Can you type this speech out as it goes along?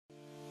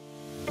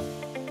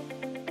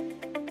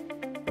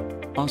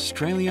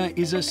Australia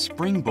is a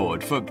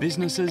springboard for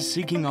businesses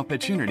seeking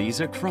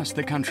opportunities across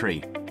the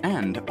country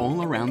and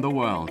all around the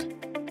world.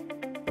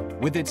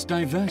 With its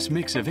diverse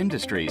mix of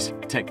industries,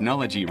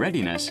 technology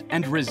readiness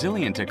and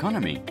resilient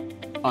economy,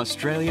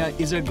 Australia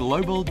is a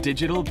global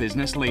digital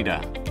business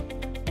leader.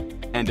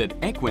 And at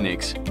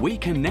Equinix, we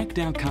connect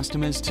our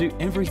customers to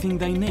everything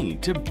they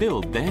need to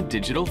build their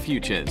digital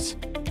futures.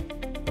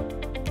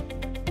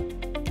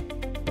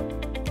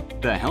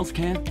 The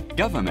healthcare,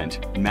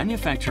 government,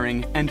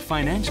 manufacturing and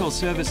financial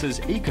services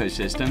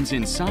ecosystems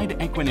inside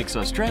Equinix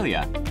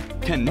Australia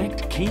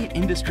connect key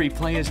industry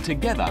players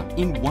together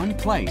in one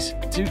place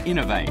to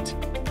innovate.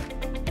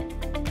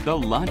 The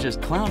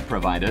largest cloud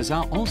providers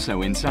are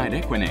also inside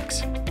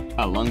Equinix,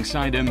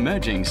 alongside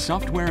emerging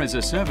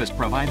software-as-a-service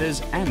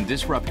providers and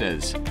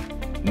disruptors.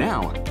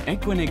 Now,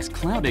 Equinix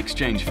Cloud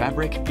Exchange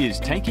Fabric is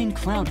taking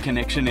cloud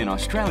connection in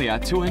Australia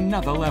to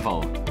another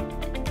level.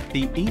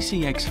 The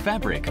ECX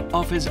Fabric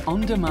offers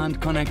on-demand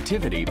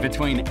connectivity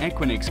between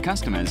Equinix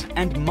customers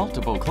and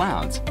multiple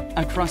clouds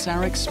across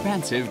our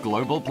expansive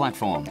global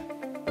platform.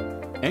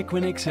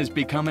 Equinix has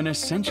become an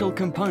essential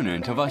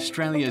component of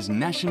Australia's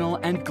national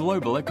and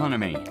global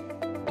economy.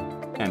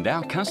 And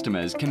our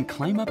customers can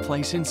claim a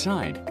place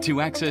inside to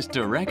access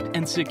direct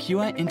and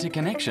secure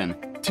interconnection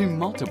to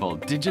multiple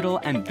digital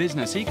and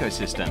business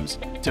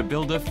ecosystems to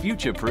build a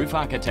future-proof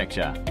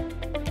architecture.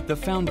 The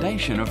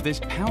foundation of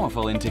this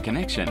powerful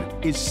interconnection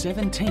is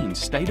 17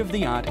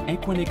 state-of-the-art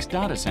Equinix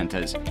data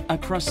centres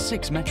across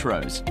 6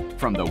 metros,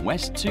 from the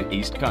west to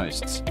east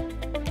coasts.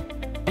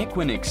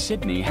 Equinix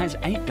Sydney has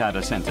 8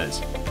 data centres,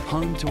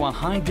 home to a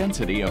high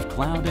density of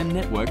cloud and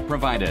network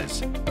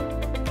providers.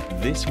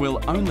 This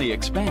will only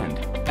expand,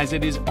 as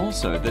it is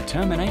also the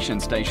termination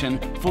station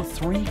for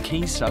 3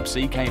 key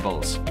subsea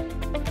cables.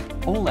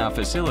 All our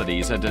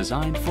facilities are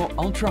designed for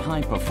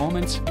ultra-high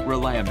performance,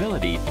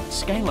 reliability,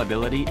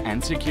 scalability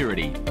and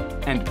security,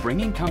 and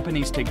bringing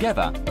companies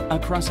together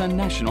across a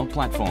national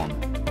platform.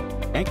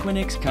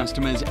 Equinix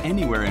customers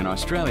anywhere in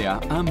Australia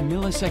are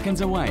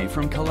milliseconds away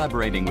from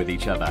collaborating with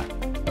each other.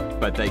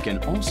 But they can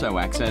also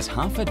access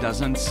half a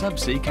dozen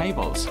subsea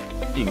cables,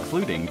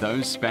 including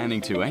those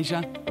spanning to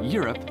Asia,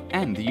 Europe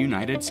and the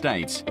United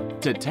States,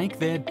 to take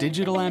their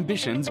digital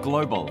ambitions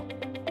global.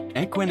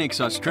 Equinix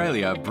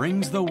Australia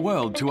brings the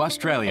world to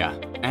Australia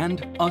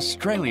and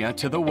Australia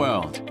to the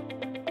world.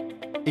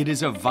 It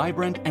is a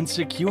vibrant and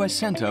secure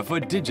centre for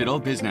digital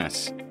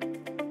business.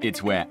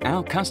 It's where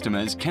our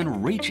customers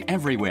can reach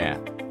everywhere,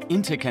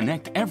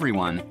 interconnect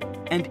everyone,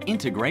 and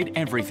integrate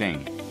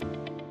everything.